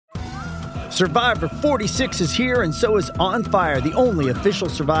Survivor 46 is here, and so is On Fire, the only official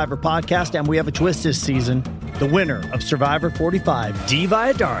Survivor podcast, and we have a twist this season. The winner of Survivor 45, Dee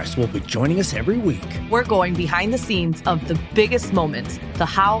Valladares, will be joining us every week. We're going behind the scenes of the biggest moments, the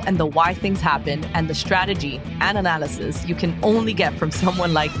how and the why things happen, and the strategy and analysis you can only get from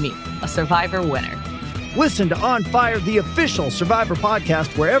someone like me, a Survivor winner. Listen to On Fire, the official Survivor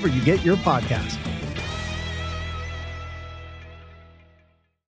podcast, wherever you get your podcast.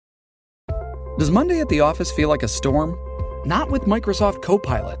 Does Monday at the office feel like a storm? Not with Microsoft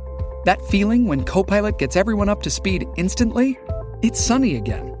Copilot. That feeling when Copilot gets everyone up to speed instantly? It's sunny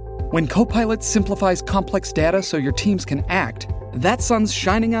again. When Copilot simplifies complex data so your teams can act, that sun's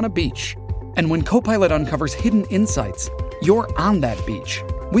shining on a beach. And when Copilot uncovers hidden insights, you're on that beach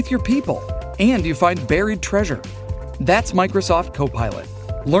with your people, and you find buried treasure. That's Microsoft Copilot.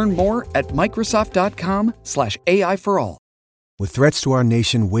 Learn more at Microsoft.com/AI for all. With threats to our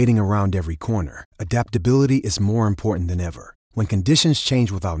nation waiting around every corner, adaptability is more important than ever. When conditions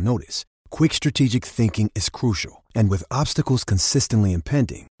change without notice, quick strategic thinking is crucial. And with obstacles consistently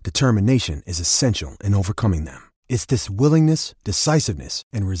impending, determination is essential in overcoming them. It's this willingness, decisiveness,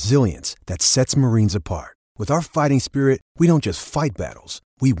 and resilience that sets Marines apart. With our fighting spirit, we don't just fight battles,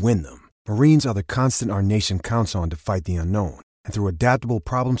 we win them. Marines are the constant our nation counts on to fight the unknown. And through adaptable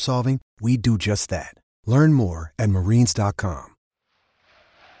problem solving, we do just that. Learn more at Marines.com.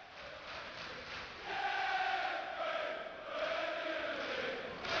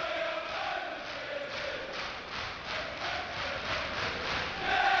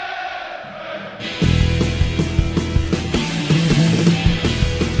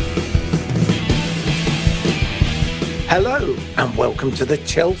 Hello and welcome to the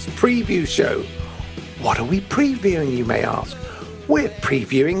Chelsea Preview Show. What are we previewing, you may ask? We're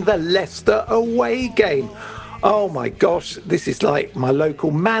previewing the Leicester away game. Oh my gosh, this is like my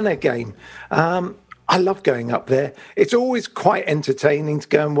local manor game. I love going up there. It's always quite entertaining to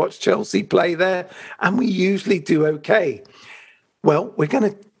go and watch Chelsea play there, and we usually do okay. Well, we're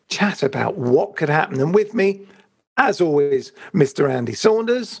going to chat about what could happen. And with me, as always, Mr. Andy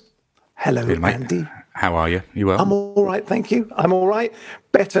Saunders. Hello, Good, mate. Andy. How are you? You well? I'm all right, thank you. I'm all right.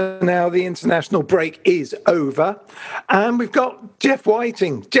 Better now the international break is over. And we've got Jeff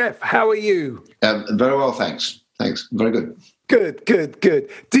Whiting. Jeff, how are you? Very well, thanks. Thanks. Very good. Good.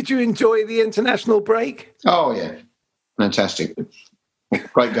 Did you enjoy the international break? Oh, yeah. Fantastic.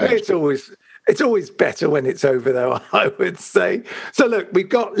 Great game. It's always better when it's over, though, I would say. So, look, we've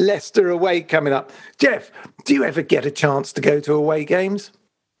got Leicester away coming up. Jeff, do you ever get a chance to go to away games?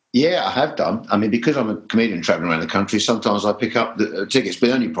 Yeah, I have done. I mean, because I'm a comedian travelling around the country, sometimes I pick up the tickets. But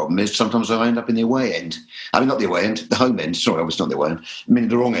the only problem is sometimes I end up in the away end. I mean, not the away end, the home end. Sorry, I was not the away end. I mean,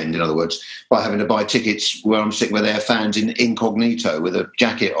 the wrong end, in other words, by having to buy tickets where I'm sitting with their fans in incognito with a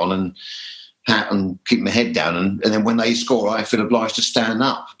jacket on and hat and keep my head down. And then when they score, I feel obliged to stand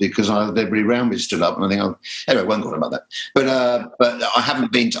up because everybody around me stood up. And I think, anyway, I won't go on about that. But I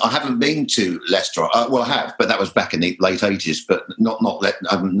haven't been to Leicester. Well, I have, but that was back in the late 80s. But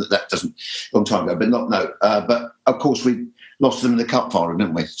that doesn't long time ago. But no. But of course we lost them in the cup final,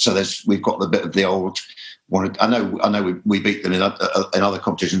 didn't we? So we've got the bit of the old. I know we beat them in other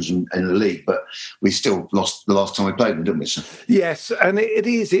competitions in the league, but we still lost the last time we played them, didn't we? So. Yes, and it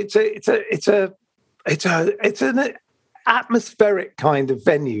is. It's an atmospheric kind of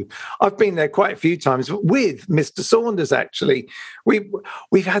venue. I've been there quite a few times with Mr. Saunders. Actually, we've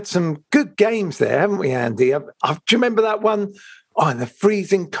had some good games there, haven't we, Andy? Do you remember that one? Oh, in the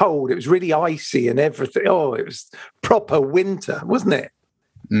freezing cold. It was really icy and everything. Oh, it was proper winter, wasn't it?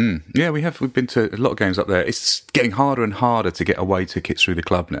 Yeah, we've been to a lot of games up there. It's getting harder and harder to get away tickets through the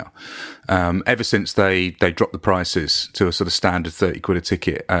club now. Ever since they dropped the prices to a sort of standard 30 quid a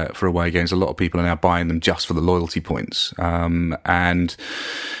ticket for away games, a lot of people are now buying them just for the loyalty points. And,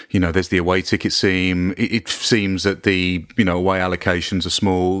 there's the away ticket scheme. It seems that the, away allocations are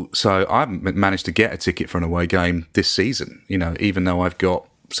small. So I haven't managed to get a ticket for an away game this season, even though I've got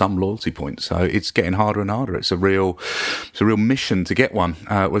some loyalty points. So it's getting harder and harder. It's a real mission to get one.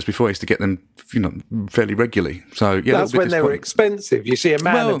 Whereas before I used to get them, fairly regularly. So yeah, that's when they were expensive. You see, a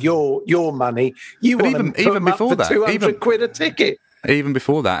man of your money, you want them to put them up for 200 quid a ticket. Even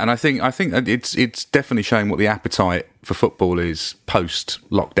before that, and I think that it's definitely showing what the appetite for football is post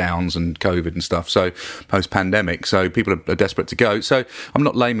lockdowns and COVID and stuff. So post pandemic, so people are desperate to go. So I'm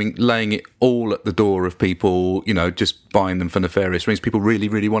not laying it all at the door of people, just buying them for nefarious reasons. People really,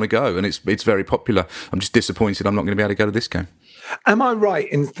 really want to go, and it's very popular. I'm just disappointed I'm not going to be able to go to this game. Am I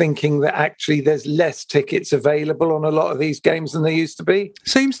right in thinking that actually there's less tickets available on a lot of these games than there used to be?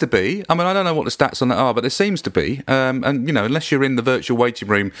 Seems to be. I mean, I don't know what the stats on that are, but there seems to be. And, you know, unless you're in the virtual waiting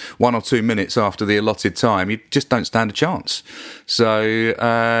room 1 or 2 minutes after the allotted time, you just don't stand a chance. So,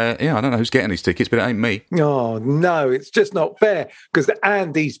 I don't know who's getting these tickets, but it ain't me. Oh, no, it's just not fair because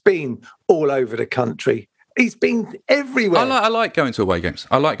Andy's been all over the country. He's been everywhere. I like going to away games.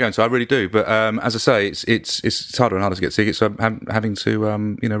 I really do. But as I say, it's harder and harder to get tickets. So I'm having to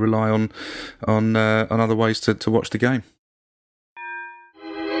rely on other ways to watch the game.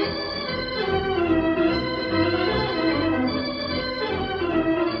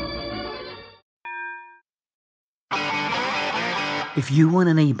 If you want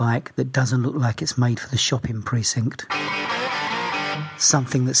an e-bike that doesn't look like it's made for the shopping precinct,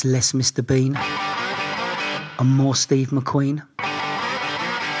 something that's less Mr. Bean and more Steve McQueen,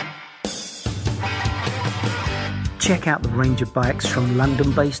 check out the range of bikes from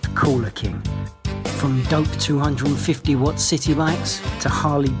London-based Cooler King. From dope 250-watt city bikes to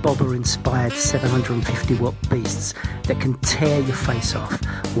Harley Bobber-inspired 750-watt beasts that can tear your face off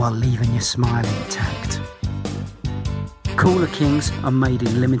while leaving your smile intact. Cooler Kings are made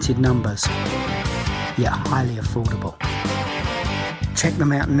in limited numbers, yet highly affordable. Check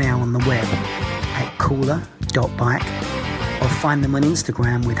them out now on the web at cooler.bike or find them on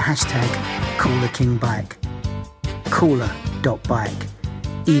Instagram with hashtag CoolerKingBike. Cooler.bike.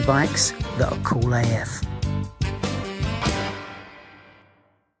 E-bikes that are cool AF.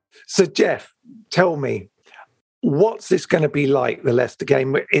 So, Jeff, tell me, what's this going to be like, the Leicester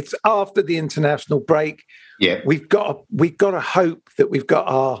game? It's after the international break. Yeah, we've got to hope that we've got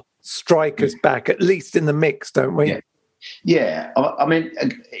our strikers back, at least in the mix, don't we? Yeah. I mean,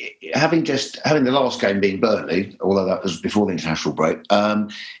 having the last game being Burnley, although that was before the international break, I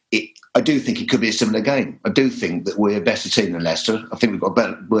do think it could be a similar game. I do think that we're a better team than Leicester. I think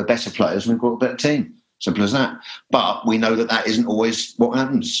we're better players and we've got a better team. Simple as that. But we know that isn't always what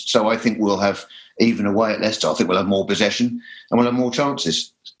happens. So I think we'll have, even away at Leicester, I think we'll have more possession and we'll have more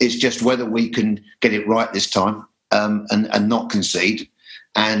chances. It's just whether we can get it right this time and not concede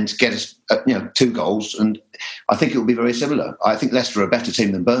and get us 2 goals. And I think it will be very similar. I think Leicester are a better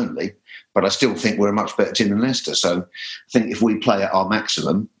team than Burnley, but I still think we're a much better team than Leicester. So I think if we play at our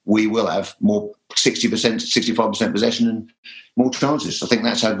maximum, we will have more 60%, 65% possession and more chances. I think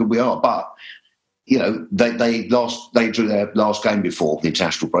that's how good we are. But, they drew their last game before the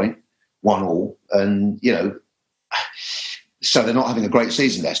international break, 1-1, and, so they're not having a great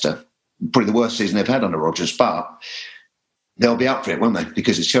season, Leicester. Probably the worst season they've had under Rodgers, but they'll be up for it, won't they?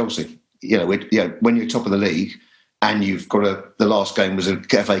 Because it's Chelsea. When you're top of the league and you've got the last game was a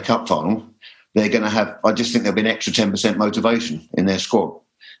FA Cup final, they're going to have, I just think there'll be an extra 10% motivation in their squad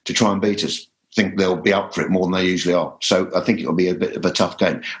to try and beat us. I think they'll be up for it more than they usually are. So I think it'll be a bit of a tough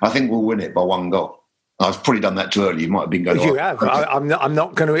game. I think we'll win it by 1 goal. I've probably done that too early. You might have been going. You have. I'm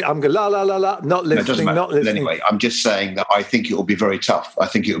not going to. I'm going la la la la. Not listening. No, not listening. Anyway, I'm just saying that I think it will be very tough. I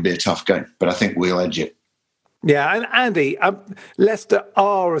think it will be a tough game, but I think we'll edge it. Yeah, and Andy, Leicester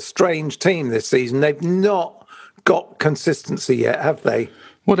are a strange team this season. They've not got consistency yet, have they?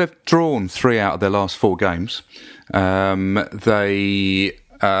 Well, they've drawn 3 out of their last 4 games. They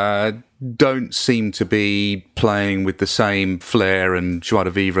don't seem to be playing with the same flair and joie de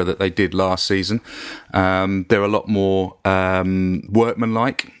vivre that they did last season. They're a lot more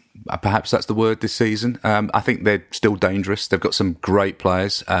workmanlike. Perhaps that's the word this season. I think they're still dangerous. They've got some great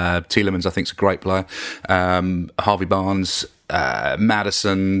players. Tielemans, I think, is a great player. Harvey Barnes,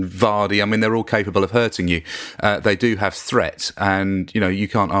 Maddison, Vardy. I mean, they're all capable of hurting you. They do have threat, and you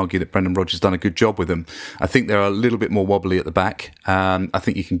can't argue that Brendan Rodgers has done a good job with them. I think they're a little bit more wobbly at the back. I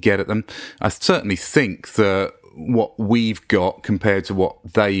think you can get at them. I certainly think that what we've got compared to what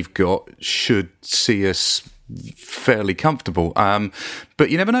they've got should see us fairly comfortable, but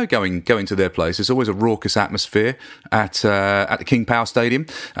you never know. Going to their place, there's always a raucous atmosphere at the King Power Stadium.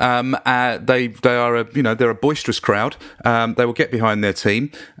 They are they're a boisterous crowd. They will get behind their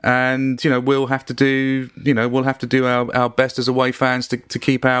team, and we'll have to do our best as away fans to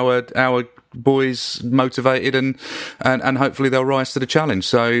keep our boys motivated and hopefully they'll rise to the challenge.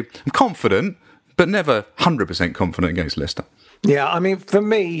 So I'm confident, but never 100% confident against Leicester. Yeah, I mean, for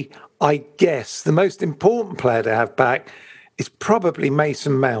me, I guess the most important player to have back is probably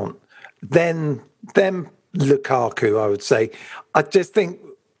Mason Mount. Then Lukaku, I would say. I just think,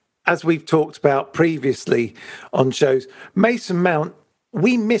 as we've talked about previously on shows, Mason Mount,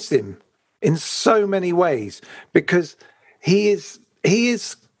 we miss him in so many ways because he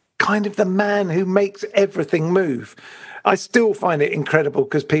is kind of the man who makes everything move. I still find it incredible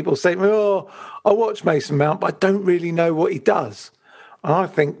because people say, "Oh, I watch Mason Mount, but I don't really know what he does." And I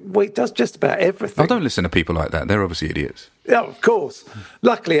think, well, he does just about everything. I don't listen to people like that. They're obviously idiots. Yeah, of course.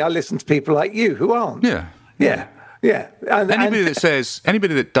 Luckily, I listen to people like you who aren't. Yeah. Yeah. Anybody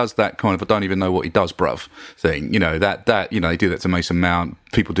that does that kind of, I don't even know what he does, bruv, thing, that they do that to Mason Mount.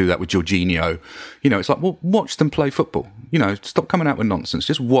 People do that with Jorginho. It's like, well, watch them play football. Stop coming out with nonsense.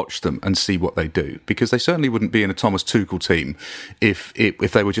 Just watch them and see what they do, because they certainly wouldn't be in a Thomas Tuchel team if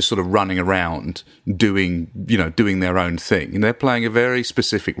they were just sort of running around doing their own thing. And they're playing a very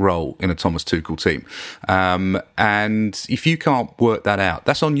specific role in a Thomas Tuchel team. And if you can't work that out,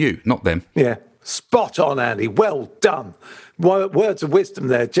 that's on you, not them. Yeah. Spot on, Andy. Well done. Words of wisdom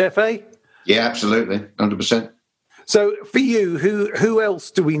there, Jeff, eh? Yeah, absolutely. 100%. So for you, who else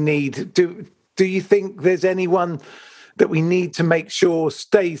do we need? Do you think there's anyone that we need to make sure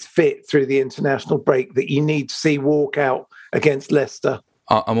stays fit through the international break that you need to see walk out against Leicester?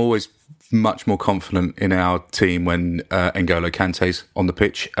 I'm always much more confident in our team when N'Golo Kante's on the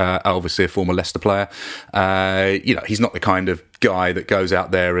pitch. Obviously a former Leicester player. He's not the kind of guy that goes out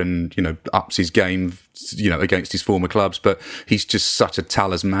there and, ups his game, against his former clubs, but he's just such a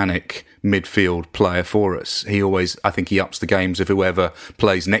talismanic midfield player for us. I think he ups the games of whoever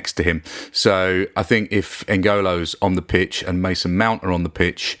plays next to him. So I think if N'Golo's on the pitch and Mason Mount are on the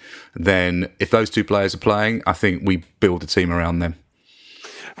pitch, then if those two players are playing, I think we build a team around them.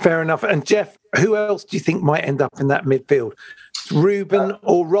 Fair enough. And Jeff, who else do you think might end up in that midfield? Ruben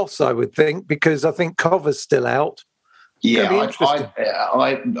or Ross, I would think, because I think Cover's still out. Yeah, I'd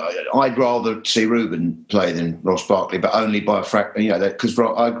rather see Ruben play than Ross Barkley, but only by a fraction. Because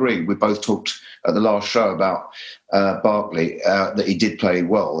I agree. We both talked at the last show about Barkley that he did play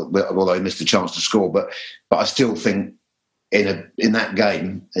well, although he missed a chance to score. But I still think in that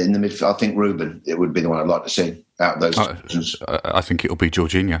game in the midfield, I think Ruben it would be the one I'd like to see out of those positions. I think it'll be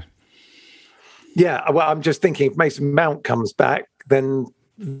Jorginho. Yeah, well, I'm just thinking if Mason Mount comes back, then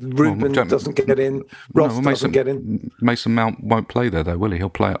Ruben doesn't get in. Ross doesn't get in. Mason Mount won't play there, though, will he? He'll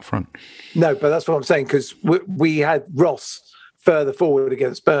play up front. No, but that's what I'm saying, because we had Ross further forward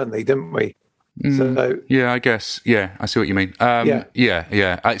against Burnley, didn't we? So yeah, I guess. Yeah, I see what you mean.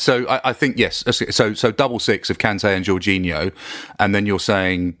 Yeah. So I think yes. So double six of Kante and Jorginho, and then you're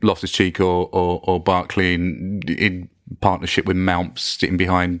saying Loftus-Cheek or Barkley in partnership with Mount sitting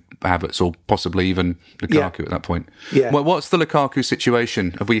behind Havertz, or possibly even Lukaku at that point. Yeah. Well, what's the Lukaku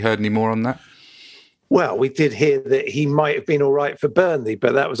situation? Have we heard any more on that? Well, we did hear that he might have been all right for Burnley,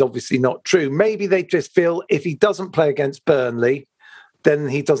 but that was obviously not true. Maybe they just feel if he doesn't play against Burnley, then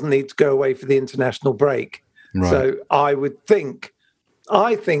he doesn't need to go away for the international break. Right. So I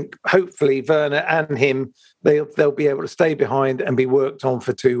think hopefully Werner and him, they'll be able to stay behind and be worked on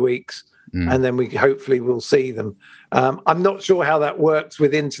for 2 weeks. And then we hopefully will see them. I'm not sure how that works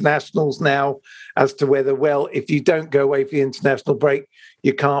with internationals now as to whether, if you don't go away for the international break,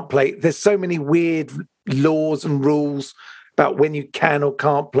 you can't play. There's so many weird laws and rules about when you can or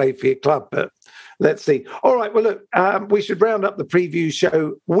can't play for your club, but let's see. All right, well, look, we should round up the preview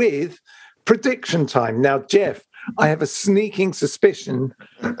show with prediction time. Now, Jeff, I have a sneaking suspicion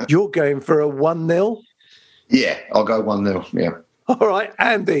you're going for a 1-0. Yeah, I'll go 1-0, yeah. All right,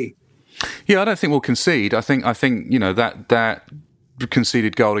 Andy. Yeah, I don't think we'll concede. I think that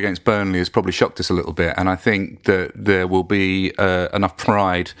conceded goal against Burnley has probably shocked us a little bit, and I think that there will be enough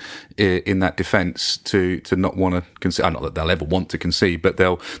pride in that defence to not want to concede. Not that they'll ever want to concede, but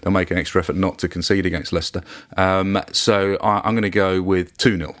they'll make an extra effort not to concede against Leicester. So I'm going to go with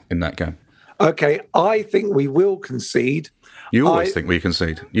 2-0 in that game. Okay, I think we will concede. You always think we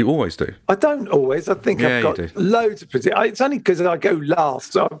concede. You always do. I don't always. I think I've got loads of prediction. It's only because I go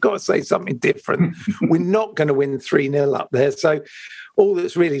last, so I've got to say something different. We're not going to win 3-0 up there. So all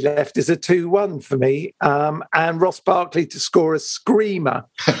that's really left is a 2-1 for me. And Ross Barkley to score a screamer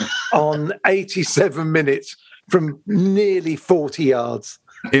on 87 minutes from nearly 40 yards.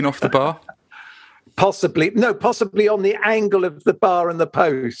 In off the bar? Possibly on the angle of the bar and the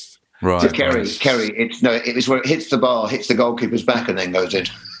post. Right. Kerry, it was where it hits the bar, hits the goalkeeper's back and then goes in.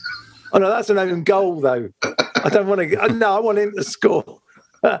 Oh, no, that's an own goal, though. I don't want to... No, I want him to score.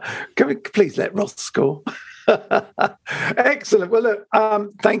 Can we please let Ross score? Excellent. Well, look,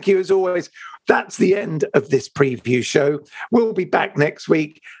 thank you as always. That's the end of this preview show. We'll be back next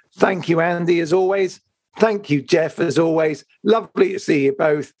week. Thank you, Andy, as always. Thank you, Jeff, as always. Lovely to see you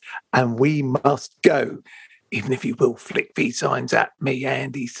both. And we must go. Even if you will flick V signs at me,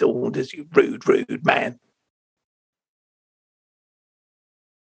 Andy Saunders, you rude man.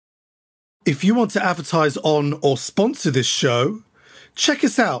 If you want to advertise on or sponsor this show, check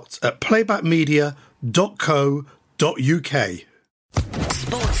us out at playbackmedia.co.uk.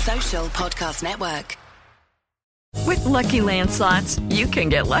 Sports Social Podcast Network. With Lucky Land Slots, you can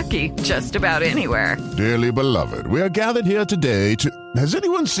get lucky just about anywhere. Dearly beloved, we are gathered here today to... Has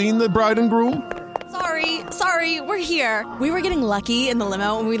anyone seen the bride and groom? Sorry, we're here. We were getting lucky in the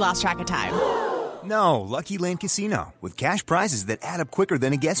limo and we lost track of time. No, Lucky Land Casino, with cash prizes that add up quicker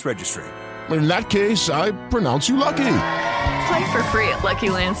than a guest registry. In that case, I pronounce you lucky. Play for free at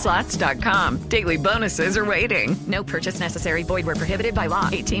LuckyLandSlots.com. Daily bonuses are waiting. No purchase necessary. Void where prohibited by law.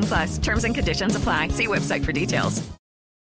 18+. Terms and conditions apply. See website for details.